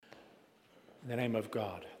In the name of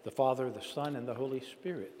God, the Father, the Son, and the Holy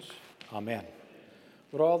Spirit. Amen.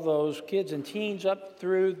 Would all those kids and teens up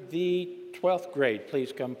through the 12th grade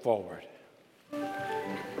please come forward? You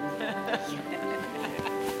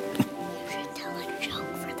should tell a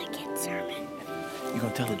joke for the kids' sermon. You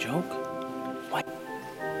gonna tell a joke? What?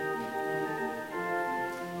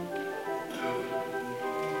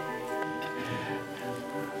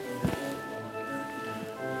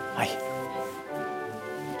 Hi.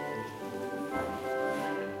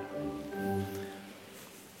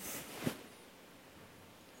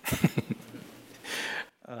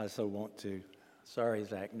 I so want to. Sorry,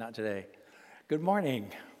 Zach, not today. Good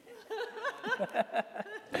morning.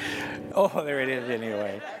 Oh, there it is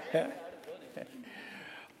anyway.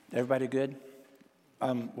 Everybody good?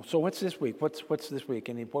 So what's this week? What's this week?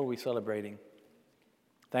 And what are we celebrating?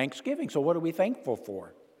 Thanksgiving. So what are we thankful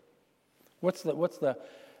for? What's the?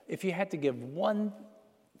 If you had to give one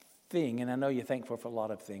thing, and I know you're thankful for a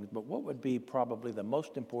lot of things, but what would be probably the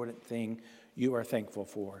most important thing you are thankful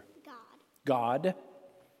for? God.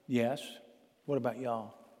 Yes. What about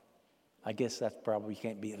y'all? I guess that's probably, you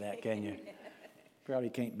can't beat that, can you? Probably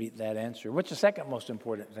can't beat that answer. What's the second most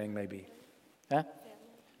important thing, maybe? Huh?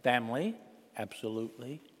 Family.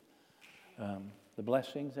 Absolutely. The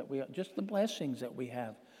blessings that the blessings that we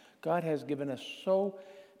have. God has given us so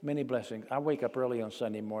many blessings. I wake up early on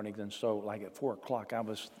Sunday mornings, and so like at 4 o'clock, I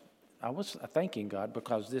was thanking God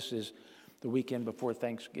because this is the weekend before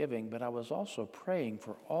Thanksgiving, but I was also praying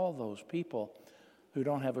for all those people who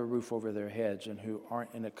don't have a roof over their heads and who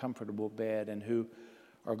aren't in a comfortable bed and who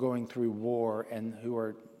are going through war and who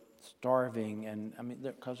are starving. And I mean,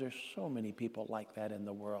 because there's so many people like that in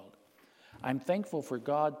the world. I'm thankful for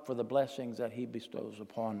God for the blessings that He bestows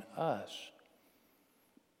upon us.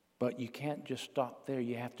 But you can't just stop there.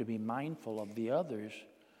 You have to be mindful of the others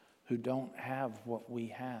who don't have what we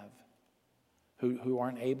have, who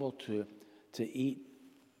aren't able to eat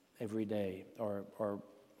every day or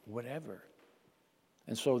whatever.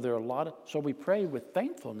 And so there are so we pray with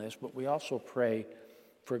thankfulness, but we also pray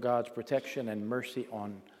for God's protection and mercy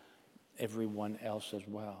on everyone else as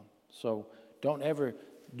well. So don't ever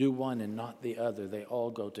do one and not the other. They all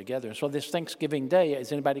go together. So this Thanksgiving Day,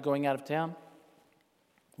 is anybody going out of town?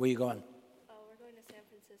 Where are you going? Oh, we're going to San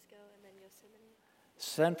Francisco and then Yosemite.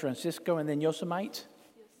 San Francisco and then Yosemite?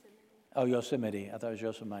 Yosemite. Oh, Yosemite. I thought it was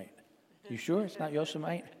Yosemite. You sure it's not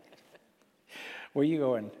Yosemite? Where are you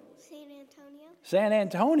going? San Antonio. San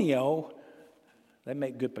Antonio? They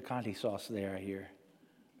make good picante sauce there, I hear.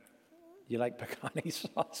 You like picante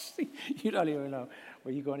sauce? You don't even know.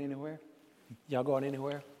 Were you going anywhere? Y'all going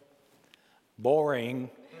anywhere? Boring.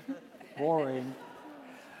 Boring.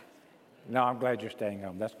 No, I'm glad you're staying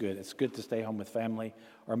home. That's good. It's good to stay home with family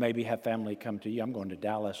or maybe have family come to you. I'm going to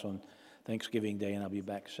Dallas on Thanksgiving Day, and I'll be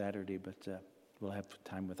back Saturday, but we'll have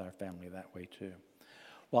time with our family that way too.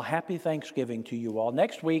 Well, happy Thanksgiving to you all.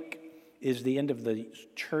 Next week is the end of the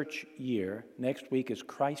church year. Next week is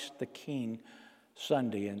Christ the King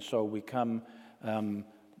Sunday, and so we come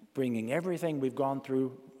bringing everything we've gone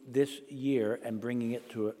through this year and bringing it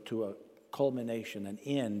to a culmination, an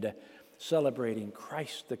end, celebrating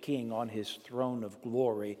Christ the King on His throne of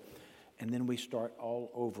glory, and then we start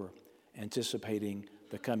all over anticipating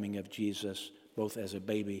the coming of Jesus, both as a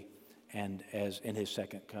baby and as in His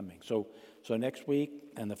second coming. So next week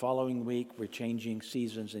and the following week, we're changing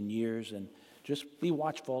seasons and years, and just be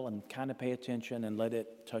watchful and kind of pay attention and let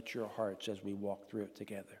it touch your hearts as we walk through it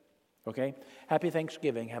together. Okay? Happy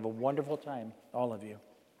Thanksgiving. Have a wonderful time, all of you.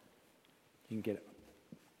 You can get it.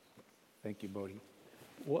 Thank you, Bodie.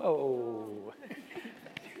 Whoa.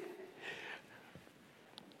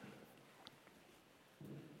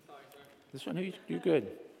 This one, you're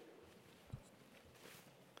good.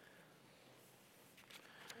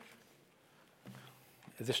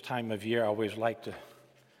 At this time of year, I always like to,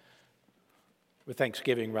 with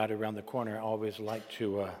Thanksgiving right around the corner, I always like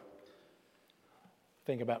to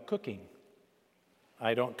think about cooking.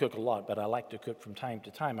 I don't cook a lot, but I like to cook from time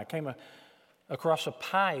to time. I came across a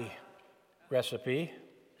pie recipe,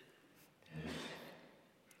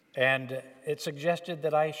 and it suggested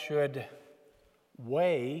that I should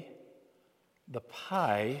weigh the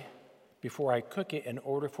pie before I cook it in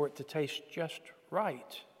order for it to taste just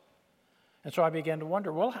right. And so I began to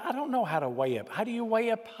wonder, well, I don't know how to weigh it. How do you weigh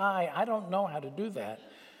a pie? I don't know how to do that.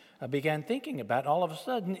 I began thinking about it, and all of a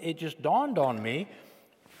sudden it just dawned on me,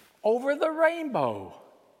 over the rainbow,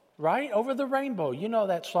 right? Over the rainbow. You know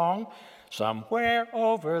that song? Somewhere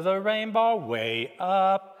over the rainbow, way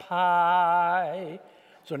up high.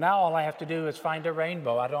 So now all I have to do is find a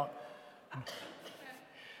rainbow. I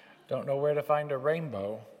don't know where to find a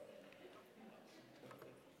rainbow.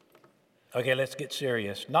 Okay, let's get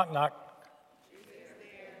serious. Knock, knock.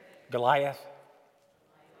 Goliath.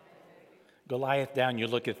 Goliath down, you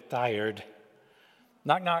look tired.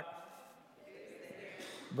 Knock, knock.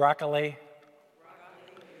 Broccoli.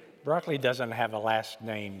 Broccoli doesn't have a last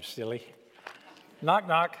name, silly. Knock,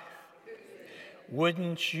 knock.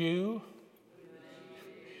 Wouldn't you?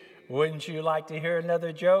 Wouldn't you like to hear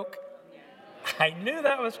another joke? I knew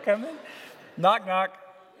that was coming. Knock, knock.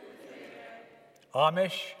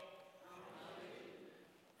 Amish.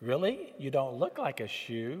 Really? You don't look like a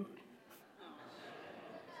shoe.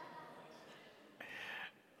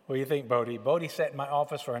 What do you think, Bodie? Bodie sat in my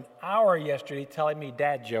office for an hour yesterday telling me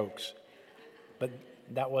dad jokes, but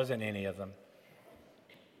that wasn't any of them.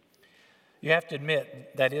 You have to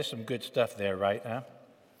admit, that is some good stuff there, right? Huh?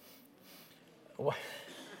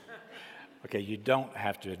 Okay, you don't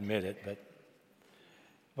have to admit it, but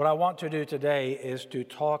what I want to do today is to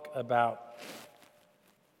talk about,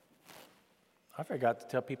 I forgot to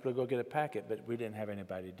tell people to go get a packet, but we didn't have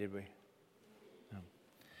anybody, did we? No.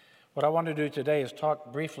 What I want to do today is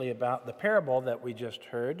talk briefly about the parable that we just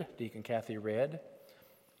heard, Deacon Kathy read.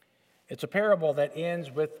 It's a parable that ends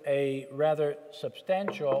with a rather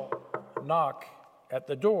substantial knock at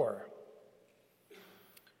the door.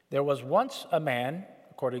 There was once a man,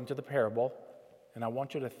 according to the parable, and I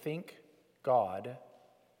want you to think God.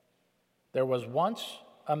 There was once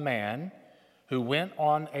a man who went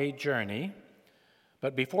on a journey,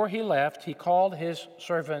 but before he left, he called his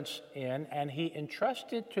servants in and he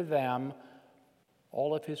entrusted to them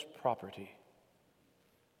all of his property.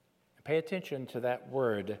 Pay attention to that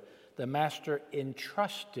word. The master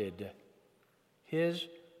entrusted his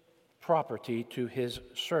property to his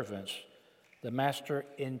servants. The master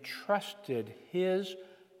entrusted his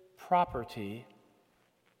property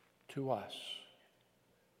to us.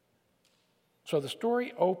 So the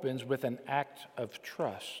story opens with an act of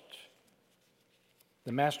trust.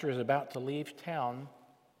 The master is about to leave town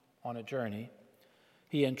on a journey.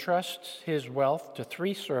 He entrusts his wealth to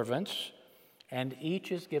 3 servants, and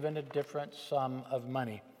each is given a different sum of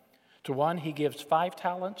money. To one, he gives 5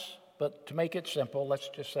 talents, but to make it simple, let's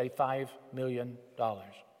just say $5 million.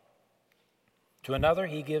 To another,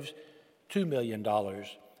 he gives $2 million,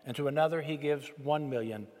 and to another, he gives $1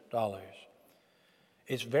 million.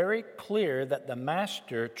 It's very clear that the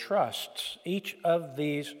master trusts each of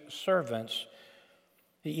these servants.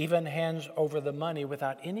 He even hands over the money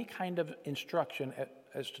without any kind of instruction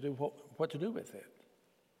as to what to do with it.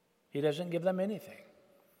 He doesn't give them anything.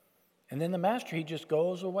 And then the master, he just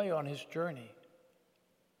goes away on his journey.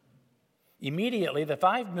 Immediately, the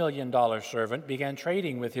 $5 million servant began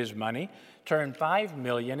trading with his money, turned $5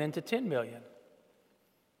 million into $10 million.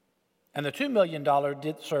 And the $2 million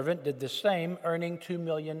servant did the same, earning $2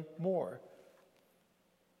 million more.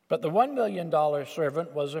 But the $1 million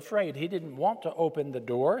servant was afraid. He didn't want to open the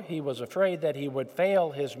door. He was afraid that he would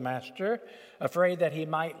fail his master, afraid that he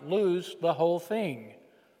might lose the whole thing.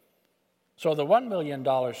 So the $1 million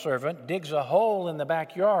servant digs a hole in the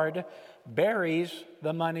backyard, buries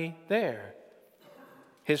the money there.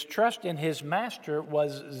 His trust in his master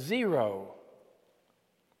was 0,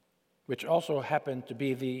 which also happened to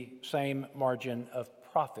be the same margin of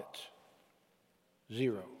profit,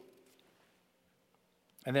 0.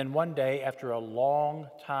 And then one day, after a long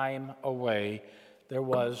time away, there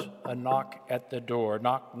was a knock at the door.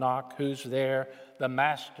 Knock, knock, who's there? The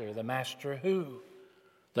master. The master who?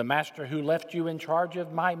 The master who left you in charge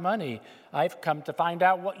of my money. I've come to find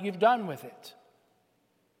out what you've done with it.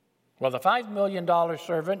 Well, the $5 million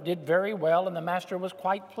servant did very well, and the master was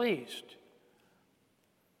quite pleased.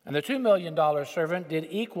 And the $2 million servant did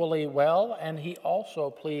equally well, and he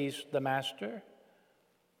also pleased the master.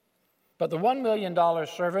 But the $1 million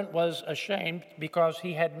servant was ashamed because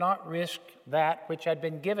he had not risked that which had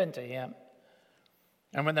been given to him.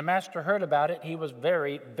 And when the master heard about it, he was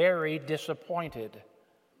very, very disappointed.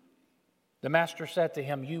 The master said to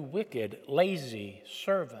him, "You wicked, lazy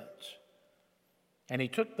servant." And he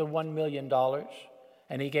took the $1 million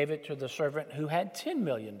and he gave it to the servant who had $10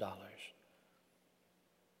 million.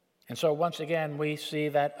 And so once again, we see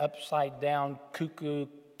that upside down cuckoo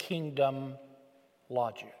kingdom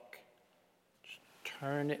logic. Just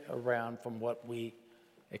turn it around from what we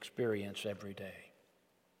experience every day.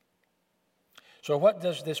 So what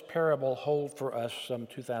does this parable hold for us some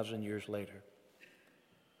 2,000 years later?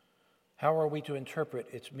 How are we to interpret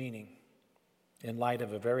its meaning in light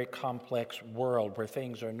of a very complex world where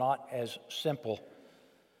things are not as simple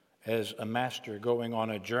as a master going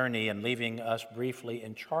on a journey and leaving us briefly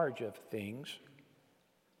in charge of things?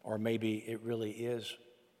 Or maybe it really is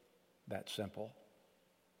that simple.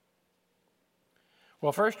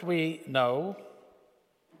 Well, first we know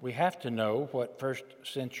we have to know what first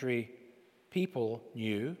century people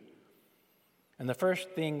knew. And the first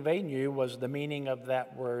thing they knew was the meaning of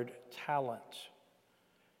that word talent.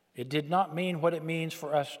 It did not mean what it means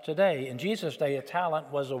for us today. In Jesus' day, a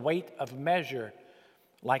talent was a weight of measure,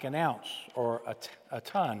 like an ounce or a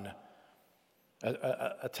ton.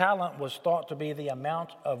 A talent was thought to be the amount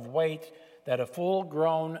of weight that a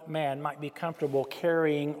full-grown man might be comfortable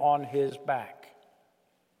carrying on his back.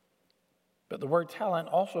 But the word talent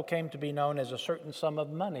also came to be known as a certain sum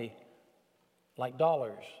of money, like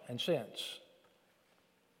dollars and cents.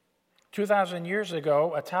 2,000 years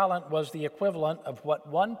ago, a talent was the equivalent of what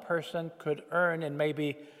one person could earn in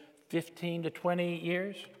maybe 15 to 20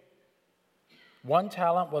 years. 1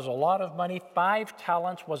 talent was a lot of money. 5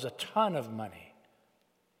 talents was a ton of money.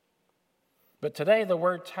 But today, the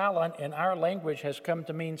word talent in our language has come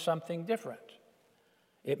to mean something different.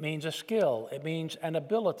 It means a skill. It means an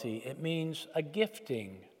ability. It means a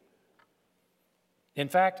gifting. In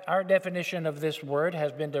fact, our definition of this word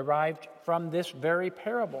has been derived from this very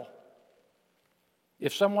parable.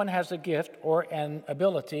 If someone has a gift or an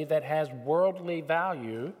ability that has worldly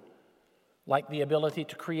value, like the ability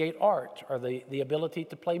to create art or the ability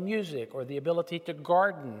to play music or the ability to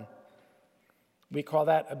garden, we call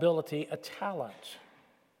that ability a talent.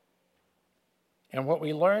 And what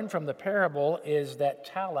we learn from the parable is that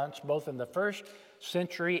talents, both in the first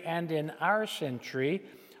century and in our century,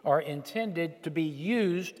 are intended to be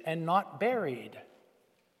used and not buried.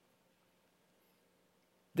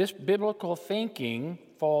 This biblical thinking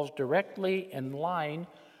falls directly in line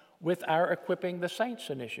with our Equipping the Saints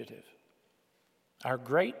initiative. Our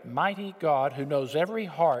great, mighty God, who knows every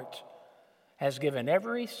heart, has given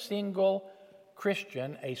every single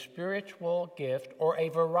Christian a spiritual gift or a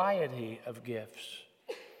variety of gifts.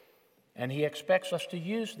 And he expects us to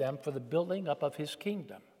use them for the building up of his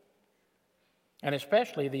kingdom. And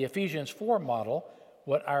especially the Ephesians 4 model,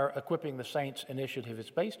 what our Equipping the Saints initiative is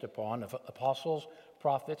based upon, of apostles,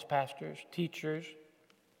 prophets, pastors, teachers,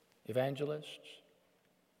 evangelists.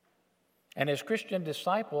 And as Christian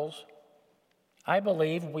disciples, I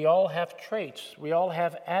believe we all have traits, we all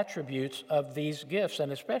have attributes of these gifts,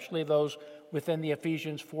 and especially those within the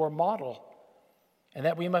Ephesians 4 model, and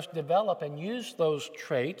that we must develop and use those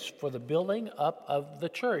traits for the building up of the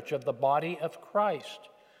church, of the body of Christ.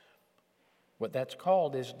 What that's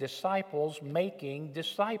called is disciples making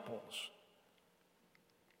disciples.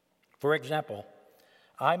 For example,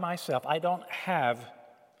 I myself, I don't have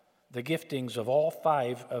the giftings of all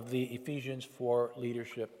 5 of the Ephesians 4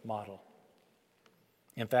 leadership model.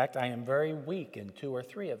 In fact, I am very weak in 2 or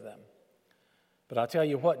 3 of them. But I'll tell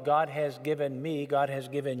you what, God has given me, God has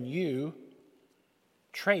given you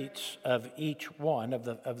traits of each one of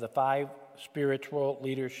the 5 spiritual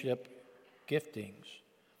leadership giftings.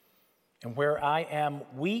 And where I am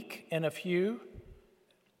weak in a few,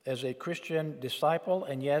 as a Christian disciple,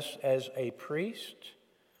 and yes, as a priest,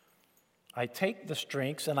 I take the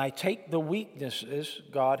strengths and I take the weaknesses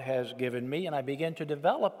God has given me, and I begin to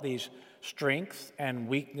develop these strengths and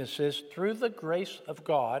weaknesses through the grace of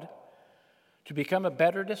God to become a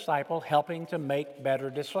better disciple, helping to make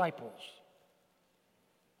better disciples.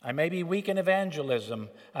 I may be weak in evangelism.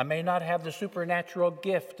 I may not have the supernatural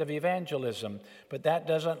gift of evangelism, but that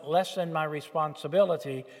doesn't lessen my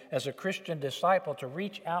responsibility as a Christian disciple to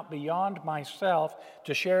reach out beyond myself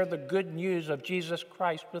to share the good news of Jesus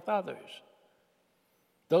Christ with others.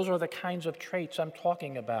 Those are the kinds of traits I'm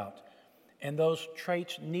talking about, and those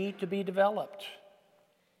traits need to be developed.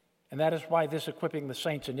 And that is why this Equipping the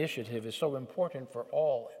Saints initiative is so important for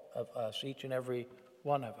all of us, each and every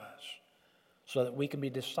one of us, so that we can be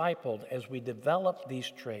discipled as we develop these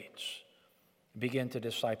traits and begin to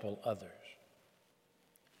disciple others.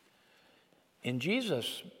 In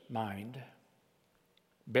Jesus' mind,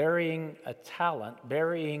 burying a talent,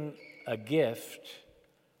 burying a gift,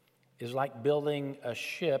 is like building a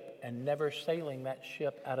ship and never sailing that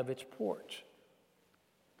ship out of its port.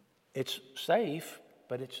 It's safe,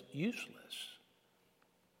 but it's useless.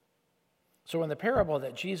 So in the parable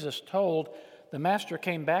that Jesus told, the master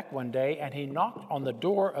came back one day and he knocked on the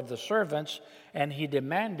door of the servants and he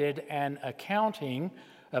demanded an accounting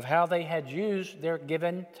of how they had used their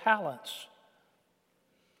given talents.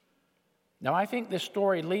 Now, I think this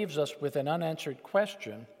story leaves us with an unanswered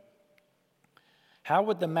question. How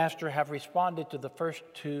would the master have responded to the first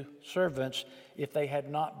 2 servants if they had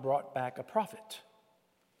not brought back a profit?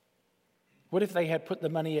 What if they had put the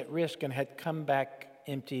money at risk and had come back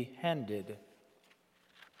empty-handed?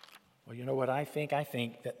 Well, you know what I think? I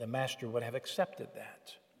think that the master would have accepted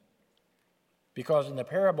that. Because in the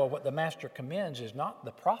parable, what the master commends is not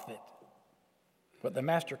the profit, What the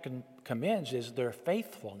master commends is their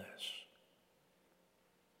faithfulness.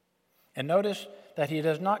 And notice that he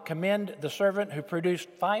does not commend the servant who produced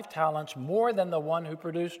 5 talents more than the one who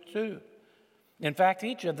produced 2. In fact,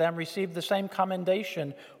 each of them received the same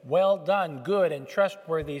commendation, well done, good and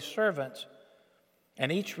trustworthy servants.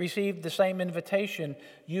 And each received the same invitation,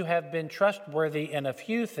 you have been trustworthy in a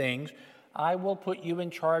few things, I will put you in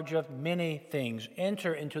charge of many things.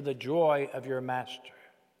 Enter into the joy of your master.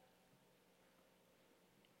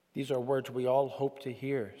 These are words we all hope to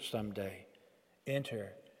hear someday.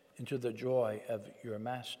 Enter into the joy of your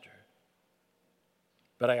master.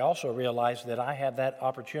 But I also realize that I have that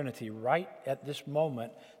opportunity right at this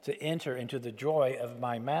moment to enter into the joy of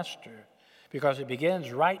my master, because it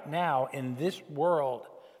begins right now in this world,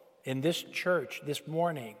 in this church, this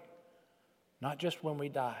morning, not just when we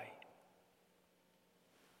die.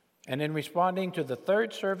 And in responding to the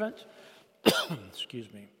third servant,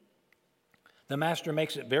 excuse me, the master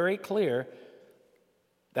makes it very clear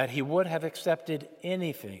that he would have accepted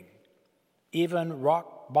anything, even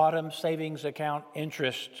rock-bottom savings account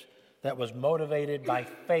interest that was motivated by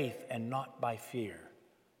faith and not by fear.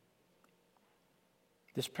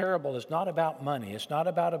 This parable is not about money. It's not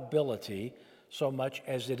about ability so much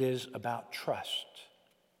as it is about trust.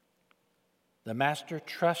 The master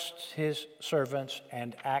trusts his servants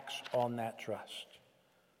and acts on that trust.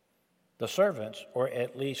 The servants, or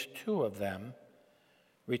at least 2 of them,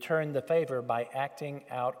 return the favor by acting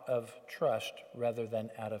out of trust rather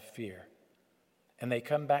than out of fear. And they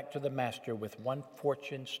come back to the master with one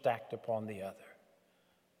fortune stacked upon the other.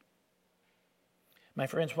 My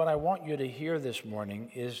friends, what I want you to hear this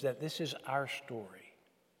morning is that this is our story.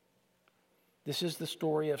 This is the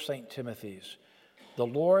story of St. Timothy's. The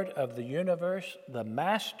Lord of the universe, the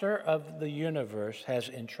master of the universe, has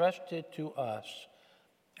entrusted to us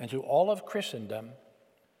and to all of Christendom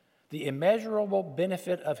the immeasurable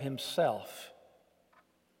benefit of himself,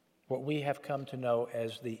 what we have come to know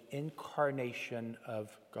as the incarnation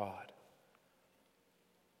of God.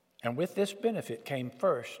 And with this benefit came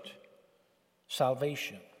first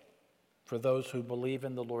salvation for those who believe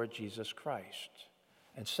in the Lord Jesus Christ.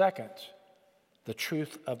 And second, the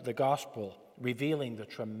truth of the gospel, revealing the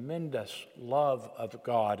tremendous love of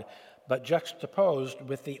God, but juxtaposed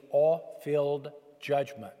with the awe-filled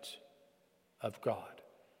judgment of God.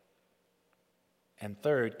 And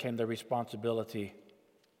third came the responsibility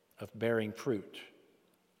of bearing fruit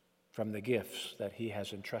from the gifts that he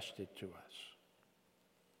has entrusted to us.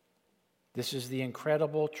 This is the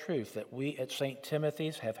incredible truth that we at St.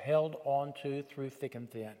 Timothy's have held on to through thick and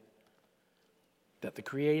thin. That the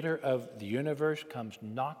creator of the universe comes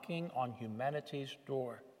knocking on humanity's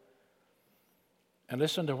door. And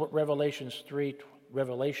listen to what Revelation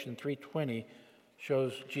 3:20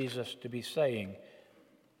 shows Jesus to be saying.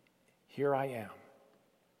 Here I am.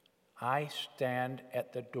 I stand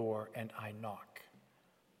at the door and I knock.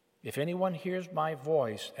 If anyone hears my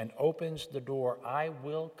voice and opens the door, I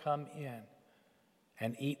will come in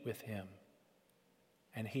and eat with him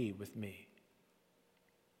and he with me.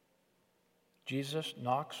 Jesus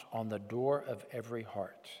knocks on the door of every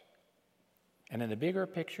heart. And in the bigger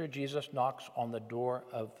picture, Jesus knocks on the door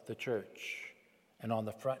of the church and on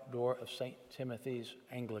the front door of St. Timothy's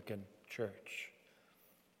Anglican Church.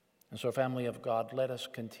 And so, family of God, let us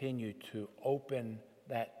continue to open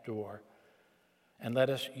that door and let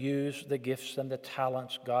us use the gifts and the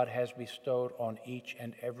talents God has bestowed on each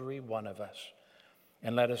and every one of us.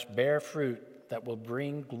 And let us bear fruit that will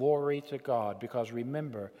bring glory to God, because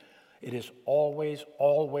remember, it is always,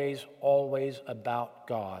 always, always about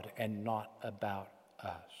God and not about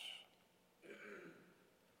us.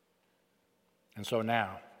 And so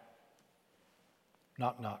now,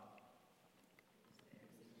 knock, knock.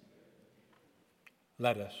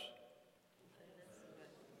 Let us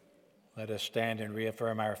stand and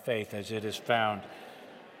reaffirm our faith as it is found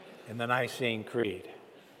in the Nicene Creed.